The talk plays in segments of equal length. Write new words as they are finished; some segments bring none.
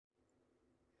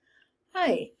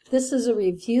Hi, this is a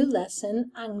review lesson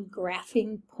on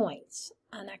graphing points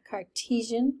on a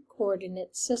Cartesian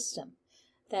coordinate system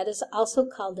that is also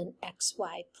called an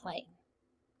XY plane.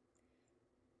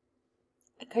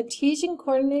 A Cartesian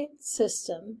coordinate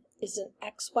system is an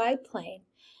XY plane,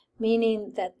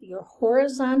 meaning that your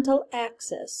horizontal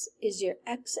axis is your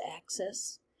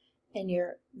x-axis and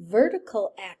your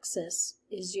vertical axis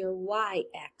is your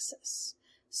y-axis.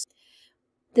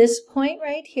 This point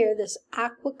right here, this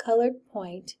aqua-colored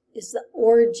point, is the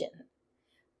origin.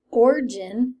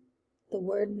 Origin, the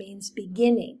word means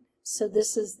beginning. So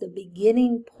this is the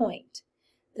beginning point.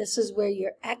 This is where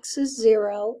your x is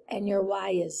 0 and your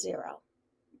y is 0.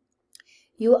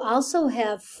 You also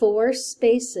have 4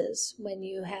 spaces when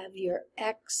you have your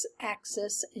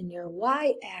x-axis and your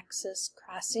y-axis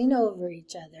crossing over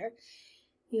each other.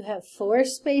 You have 4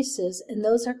 spaces, and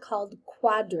those are called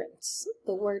quadrants.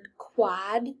 The word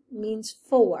quad means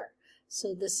 4,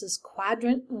 so this is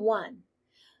quadrant 1.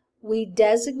 We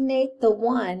designate the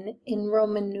 1 in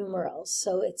Roman numerals,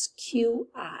 so it's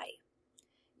QI.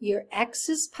 Your x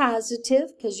is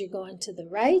positive because you're going to the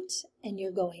right, and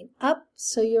you're going up,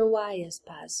 so your y is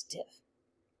positive.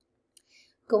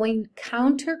 Going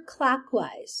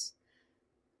counterclockwise,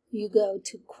 you go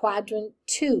to quadrant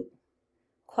 2.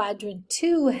 Quadrant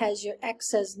 2 has your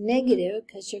x as negative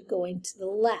because you're going to the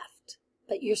left,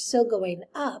 but you're still going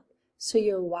up, so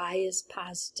your y is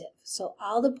positive. So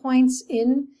all the points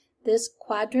in this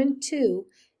quadrant 2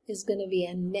 is going to be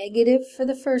a negative for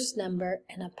the first number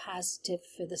and a positive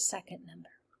for the second number.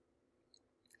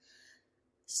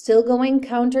 Still going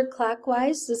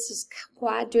counterclockwise, this is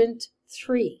quadrant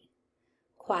 3.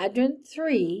 Quadrant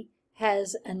 3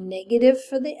 has a negative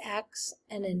for the x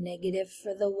and a negative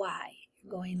for the y.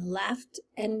 Going left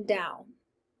and down.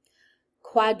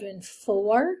 Quadrant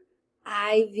 4,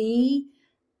 IV,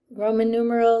 Roman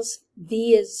numerals,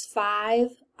 V is 5,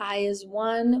 I is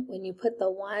 1. When you put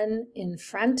the 1 in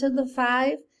front of the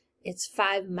 5, it's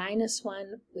 5 minus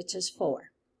 1, which is 4.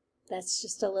 That's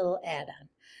just a little add-on.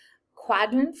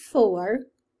 Quadrant 4,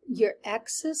 your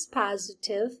x is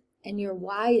positive and your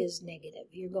y is negative.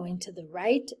 You're going to the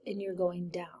right and you're going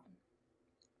down.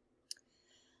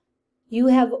 You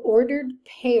have ordered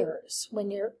pairs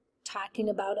when you're talking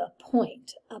about a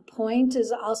point. A point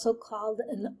is also called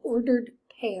an ordered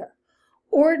pair.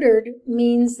 Ordered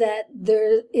means that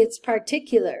it's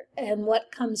particular and what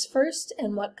comes first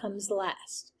and what comes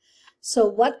last. So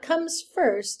what comes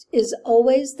first is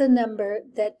always the number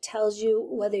that tells you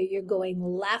whether you're going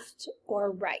left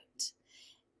or right.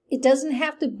 It doesn't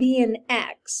have to be an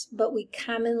x, but we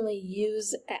commonly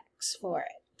use x for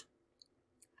it.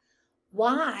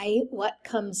 Y, what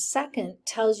comes second,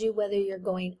 tells you whether you're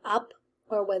going up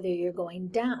or whether you're going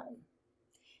down.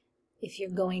 If you're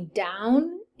going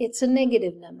down, it's a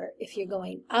negative number. If you're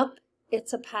going up,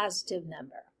 it's a positive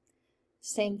number.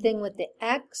 Same thing with the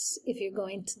x. If you're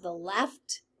going to the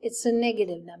left, it's a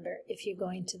negative number. If you're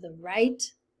going to the right,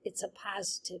 it's a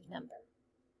positive number.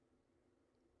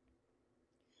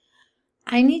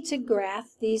 I need to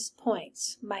graph these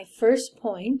points. My first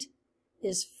point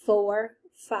is 4,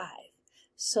 5.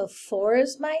 So 4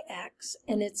 is my x,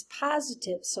 and it's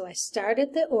positive. So I start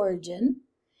at the origin,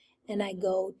 and I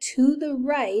go to the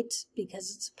right,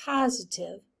 because it's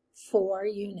positive, 4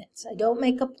 units. I don't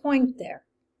make a point there.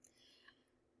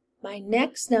 My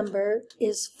next number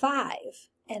is 5,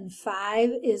 and 5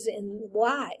 is in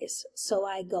y's. So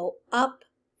I go up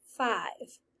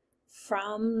 5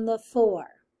 from the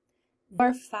 4.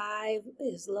 Our 5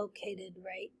 is located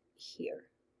right here.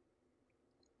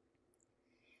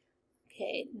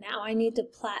 Okay, now I need to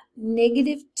plot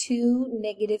 -2,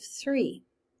 -3.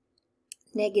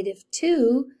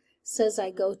 -2 says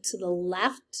I go to the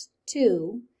left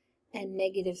 2, and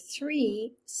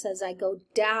 -3 says I go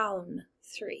down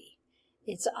 3.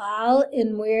 It's all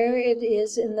in where it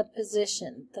is in the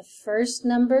position. The first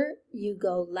number, you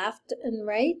go left and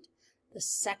right. The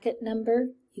second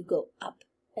number, you go up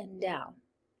and down.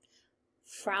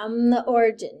 From the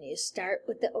origin, you start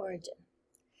with the origin.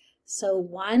 So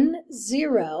 1,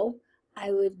 0,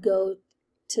 I would go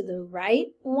to the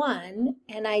right 1,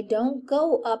 and I don't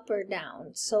go up or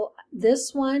down. So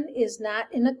this one is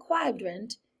not in a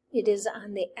quadrant, it is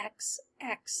on the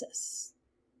x-axis.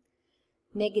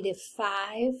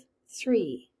 -5,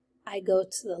 3. I go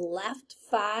to the left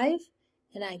 5,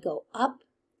 and I go up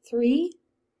 3.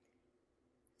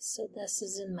 So this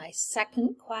is in my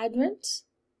second quadrant.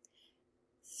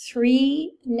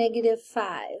 3,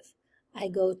 -5. I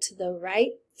go to the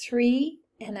right 3,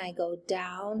 and I go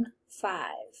down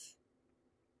 5.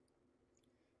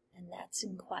 And that's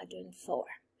in quadrant 4.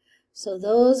 So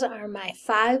those are my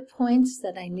 5 points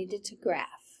that I needed to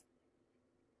graph.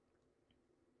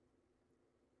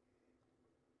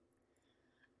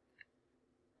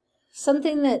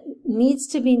 Something that needs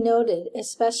to be noted,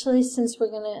 especially since we're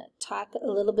going to talk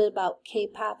a little bit about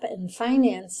K-pop and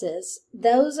finances,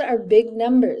 those are big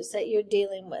numbers that you're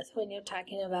dealing with when you're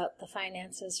talking about the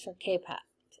finances for K-pop.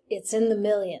 It's in the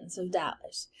millions of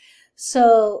dollars.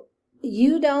 So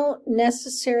you don't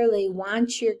necessarily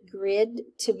want your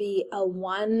grid to be a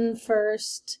 1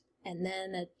 first, and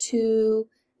then a 2,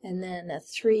 and then a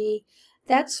 3.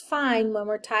 That's fine when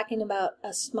we're talking about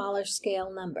a smaller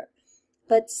scale number.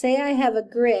 But say I have a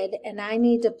grid and I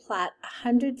need to plot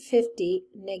 150,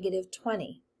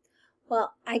 -20.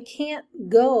 Well, I can't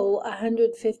go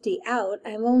 150 out.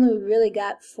 I've only really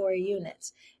got 4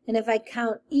 units. And if I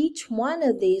count each one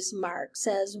of these marks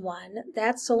as 1,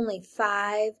 that's only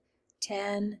 5,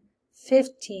 10,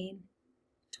 15,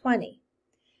 20.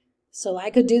 So I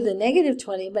could do the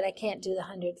 -20, but I can't do the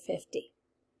 150.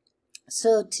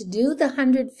 So to do the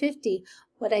 150,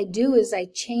 what I do is I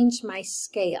change my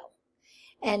scale.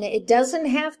 And it doesn't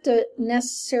have to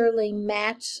necessarily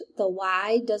match the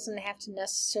Y, doesn't have to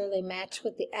necessarily match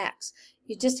with the X.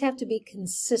 You just have to be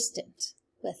consistent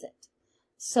with it.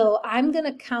 So I'm going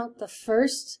to count the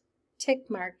first tick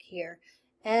mark here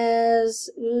as,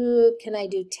 can I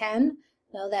do 10?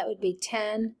 No, that would be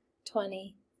 10,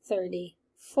 20, 30,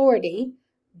 40.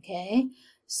 Okay,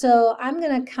 so I'm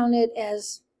going to count it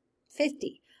as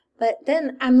 50. But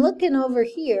then I'm looking over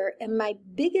here and my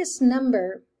biggest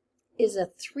number is a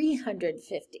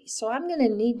 350. So I'm going to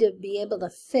need to be able to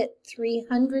fit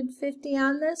 350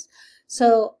 on this.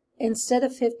 So instead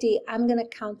of 50, I'm going to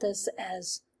count this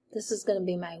as, this is going to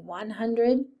be my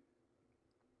 100.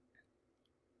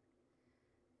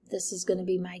 This is going to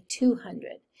be my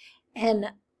 200.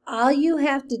 And all you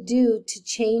have to do to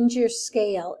change your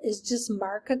scale is just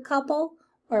mark a couple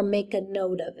or make a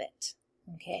note of it.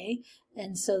 Okay,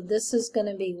 and so this is going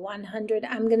to be 100.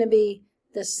 I'm going to be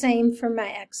the same for my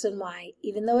X and Y,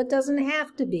 even though it doesn't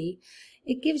have to be.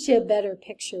 It gives you a better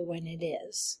picture when it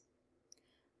is.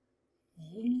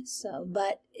 Okay, so,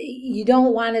 but you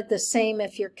don't want it the same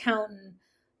if you're counting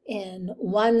in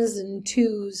 1s and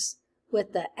 2s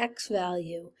with the X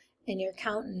value and you're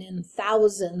counting in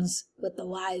thousands with the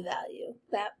Y value.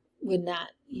 That would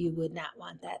not, you would not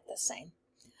want that the same.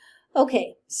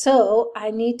 Okay, so I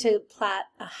need to plot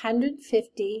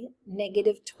 150,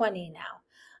 -20 now.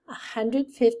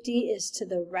 150 is to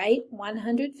the right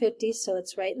 150, so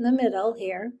it's right in the middle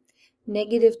here.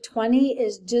 -20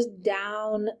 is just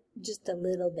down just a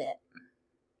little bit,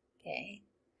 okay,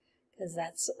 because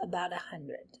that's about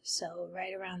 100, so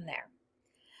right around there.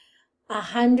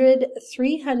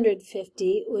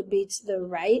 350 would be to the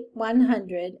right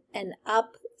 100 and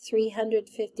up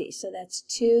 350, so that's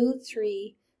 2,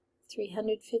 3,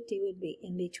 350 would be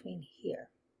in between here.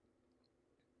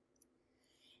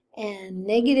 And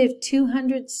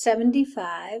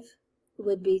 -275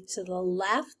 would be to the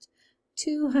left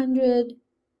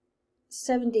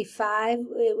 275,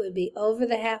 it would be over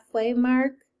the halfway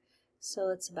mark, so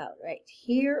it's about right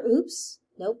here. Oops,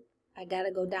 nope, I gotta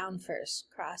go down first,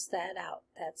 cross that out,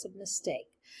 that's a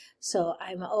mistake. So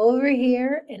I'm over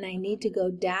here and I need to go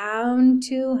down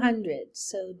 200,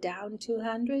 so down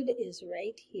 200 is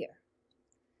right here.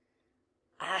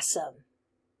 Awesome.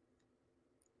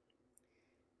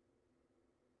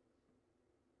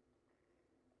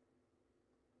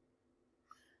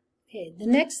 Okay, the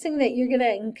next thing that you're going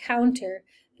to encounter,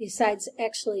 besides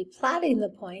actually plotting the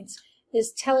points,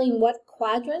 is telling what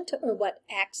quadrant or what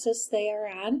axis they are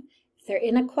on. If they're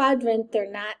in a quadrant,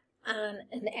 they're not on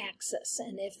an axis.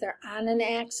 And if they're on an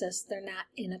axis, they're not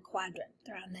in a quadrant.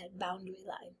 They're on that boundary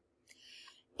line.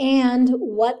 And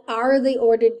what are the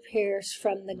ordered pairs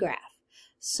from the graph?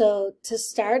 So to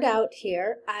start out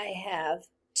here, I have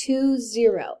 2,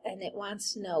 0, and it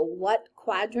wants to know what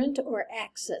quadrant or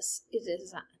axis it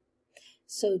is on.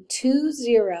 So 2,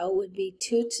 0 would be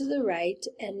 2 to the right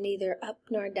and neither up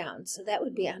nor down. So that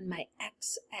would be on my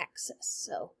x-axis.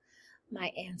 So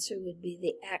my answer would be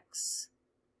the x-axis.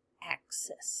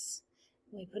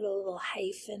 We put a little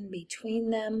hyphen between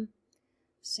them,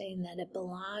 saying that it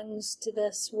belongs to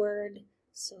this word.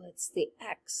 So it's the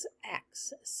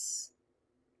x-axis.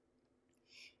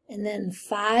 And then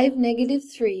 5,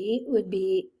 -3 would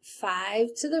be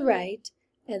 5 to the right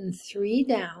and 3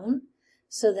 down.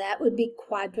 So that would be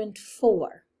quadrant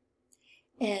 4.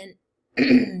 And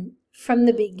from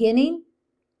the beginning,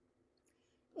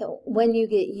 when you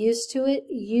get used to it,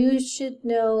 you should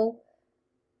know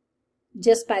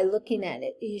just by looking at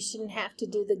it. You shouldn't have to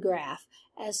do the graph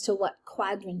as to what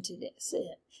quadrant it is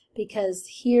in. Because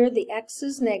here the x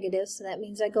is negative, so that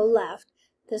means I go left.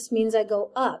 This means I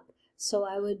go up. So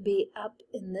I would be up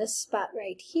in this spot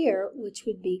right here, which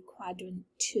would be quadrant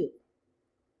 2.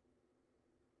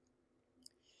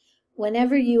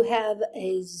 whenever you have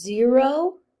a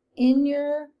 0 in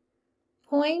your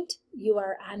point, you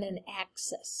are on an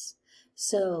axis.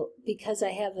 So because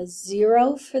I have a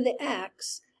 0 for the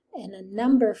x and a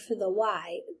number for the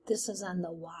y, this is on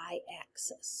the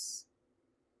y-axis.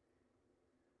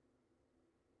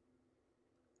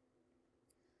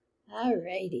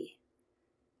 Alrighty.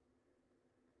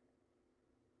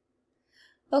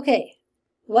 Okay,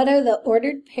 what are the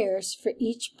ordered pairs for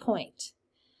each point?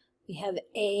 We have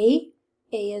A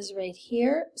is right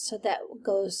here, so that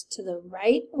goes to the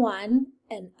right 1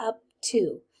 and up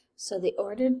 2. So the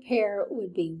ordered pair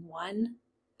would be 1,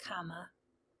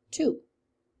 2.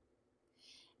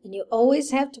 And you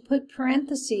always have to put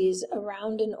parentheses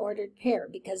around an ordered pair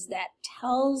because that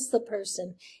tells the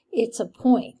person it's a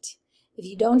point. If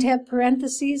you don't have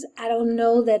parentheses, I don't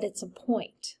know that it's a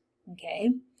point, okay?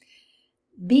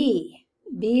 B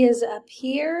is up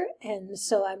here, and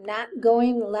so I'm not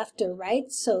going left or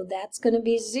right, so that's going to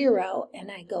be 0,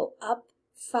 and I go up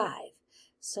 5.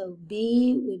 So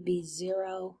B would be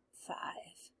 0, 5.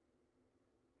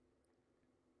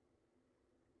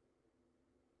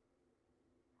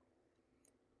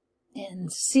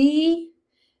 And C,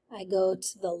 I go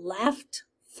to the left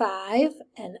 5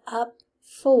 and up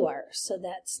 4. So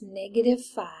that's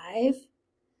 -5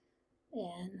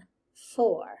 and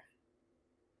 4.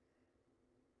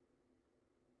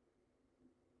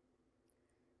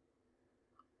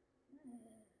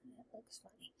 That looks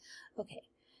funny. Okay.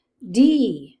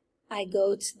 D, I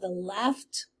go to the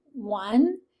left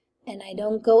 1 and I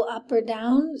don't go up or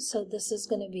down. So this is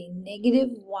going to be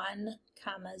 -1,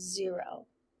 0.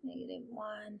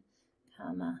 -1,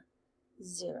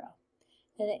 0.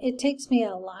 And it takes me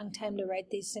a long time to write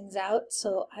these things out,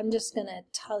 so I'm just going to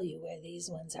tell you where these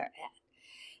ones are at.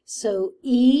 So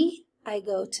E, I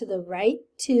go to the right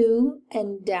 2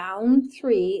 and down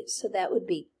 3, so that would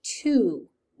be 2,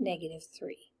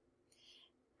 -3.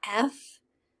 F,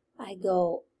 I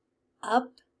go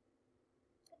up,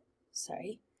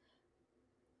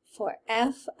 for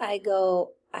F, I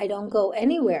don't go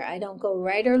anywhere. I don't go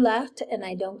right or left, and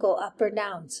I don't go up or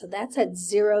down. So that's at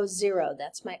 0, 0.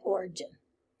 That's my origin.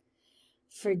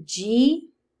 For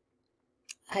G,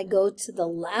 I go to the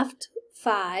left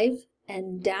 5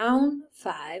 and down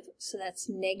 5. So that's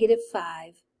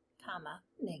 -5,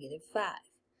 -5.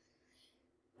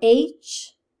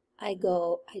 H, I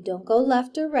don't go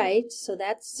left or right, so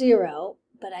that's 0.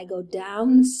 But I go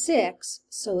down 6,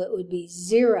 so it would be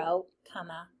 0,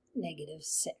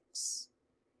 -6.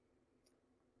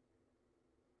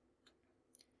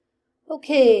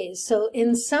 Okay, so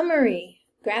in summary,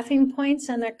 graphing points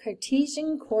on a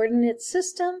Cartesian coordinate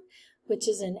system, which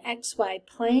is an XY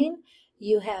plane,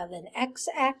 you have an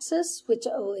x-axis, which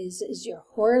always is your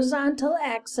horizontal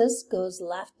axis, goes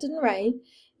left and right.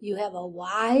 You have a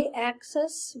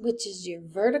y-axis, which is your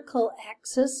vertical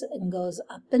axis and goes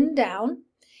up and down.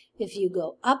 If you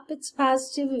go up, it's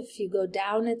positive. If you go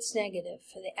down, it's negative.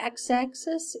 For the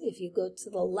x-axis, if you go to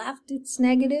the left, it's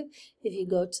negative. If you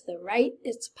go to the right,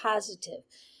 it's positive.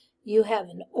 You have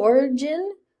an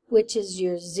origin, which is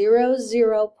your 0,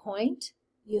 0 point.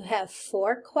 You have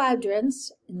 4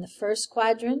 quadrants. In the first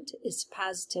quadrant, it's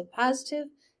positive,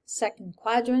 positive. Second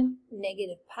quadrant,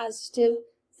 negative, positive.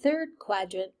 Third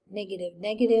quadrant, negative,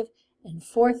 negative. And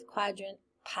fourth quadrant,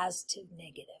 positive,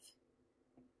 negative.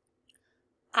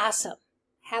 Awesome.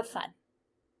 Have fun.